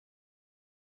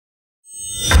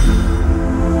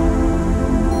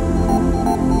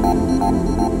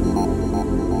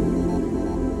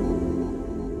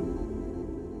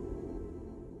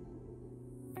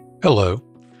Hello,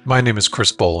 my name is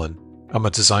Chris Bolin. I'm a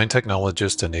design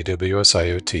technologist in AWS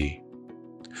IoT.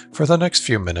 For the next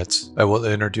few minutes, I will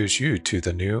introduce you to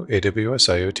the new AWS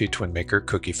IoT TwinMaker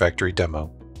Cookie Factory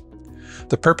demo.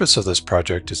 The purpose of this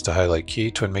project is to highlight key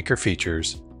TwinMaker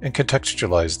features and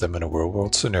contextualize them in a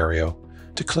real-world scenario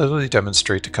to clearly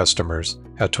demonstrate to customers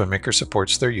how TwinMaker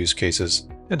supports their use cases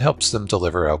and helps them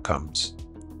deliver outcomes.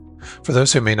 For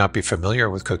those who may not be familiar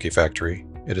with Cookie Factory,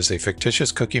 it is a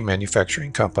fictitious cookie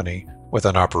manufacturing company with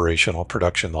an operational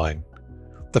production line.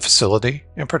 The facility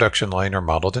and production line are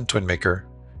modeled in TwinMaker,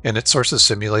 and it sources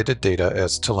simulated data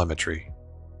as telemetry.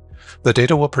 The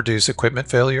data will produce equipment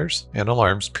failures and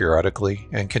alarms periodically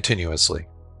and continuously.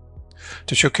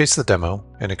 To showcase the demo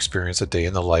and experience a day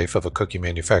in the life of a cookie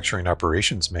manufacturing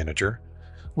operations manager,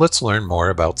 let's learn more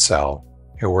about Sal,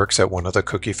 who works at one of the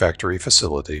Cookie Factory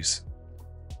facilities.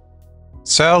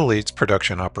 Sal leads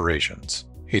production operations.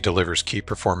 He delivers key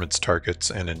performance targets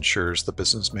and ensures the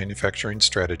business manufacturing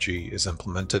strategy is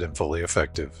implemented and fully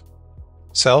effective.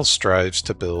 Sal strives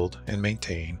to build and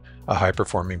maintain a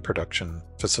high-performing production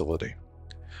facility.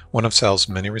 One of Sal's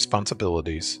many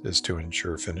responsibilities is to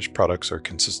ensure finished products are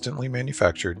consistently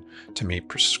manufactured to meet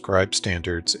prescribed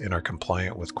standards and are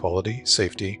compliant with quality,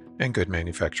 safety, and good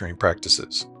manufacturing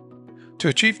practices. To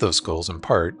achieve those goals in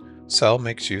part, Sal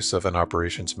makes use of an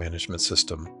operations management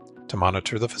system to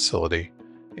monitor the facility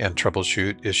and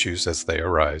troubleshoot issues as they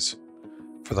arise.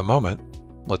 For the moment,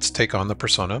 let's take on the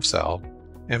persona of Sal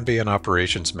and be an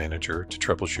operations manager to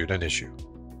troubleshoot an issue.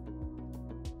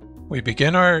 We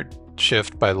begin our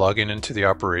shift by logging into the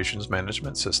operations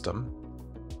management system,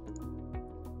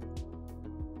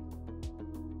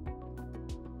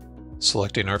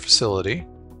 selecting our facility,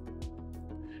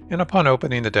 and upon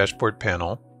opening the dashboard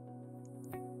panel,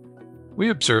 we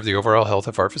observe the overall health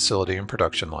of our facility and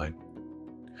production line.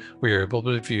 We are able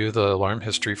to view the alarm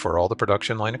history for all the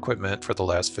production line equipment for the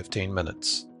last 15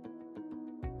 minutes.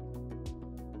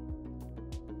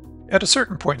 At a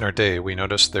certain point in our day, we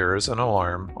notice there is an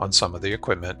alarm on some of the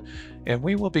equipment, and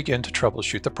we will begin to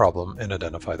troubleshoot the problem and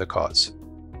identify the cause.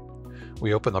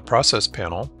 We open the process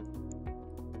panel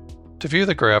to view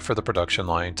the graph for the production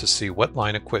line to see what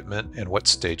line equipment and what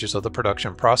stages of the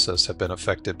production process have been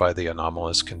affected by the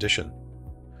anomalous condition.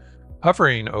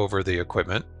 Hovering over the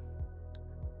equipment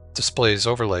displays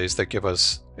overlays that give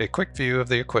us a quick view of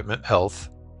the equipment health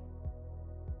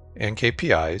and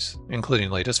KPIs, including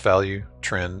latest value,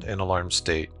 trend, and alarm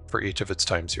state for each of its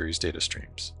time series data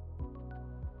streams.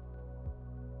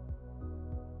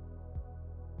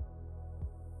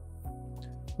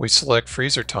 We select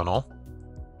freezer tunnel,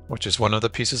 which is one of the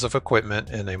pieces of equipment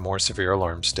in a more severe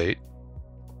alarm state.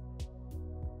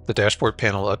 The dashboard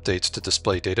panel updates to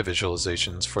display data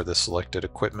visualizations for the selected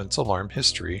equipment's alarm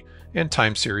history and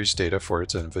time series data for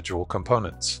its individual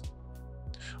components.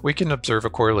 We can observe a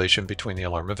correlation between the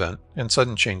alarm event and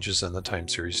sudden changes in the time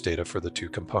series data for the two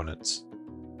components.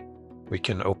 We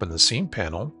can open the scene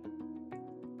panel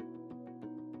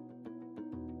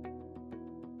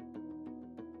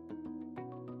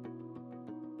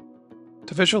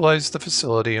to visualize the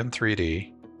facility in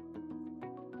 3D,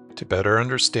 to better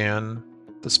understand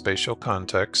the spatial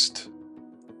context,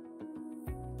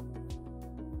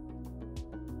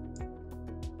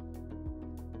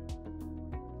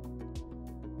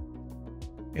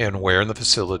 and where in the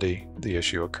facility the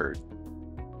issue occurred.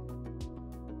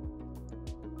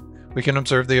 We can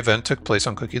observe the event took place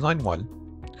on cookie line 1.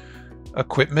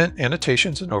 Equipment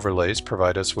annotations and overlays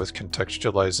provide us with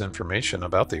contextualized information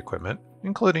about the equipment,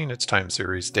 including its time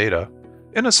series data,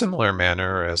 in a similar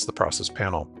manner as the process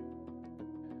panel.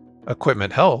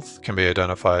 Equipment health can be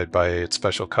identified by its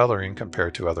special coloring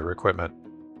compared to other equipment.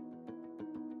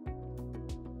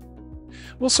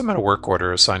 We'll submit a work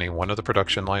order assigning one of the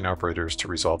production line operators to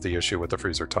resolve the issue with the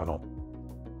freezer tunnel.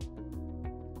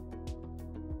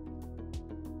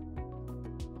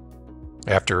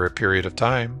 After a period of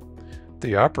time,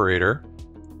 the operator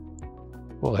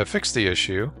will have fixed the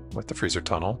issue with the freezer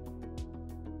tunnel,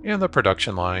 and the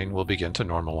production line will begin to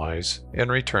normalize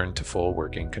and return to full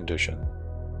working condition.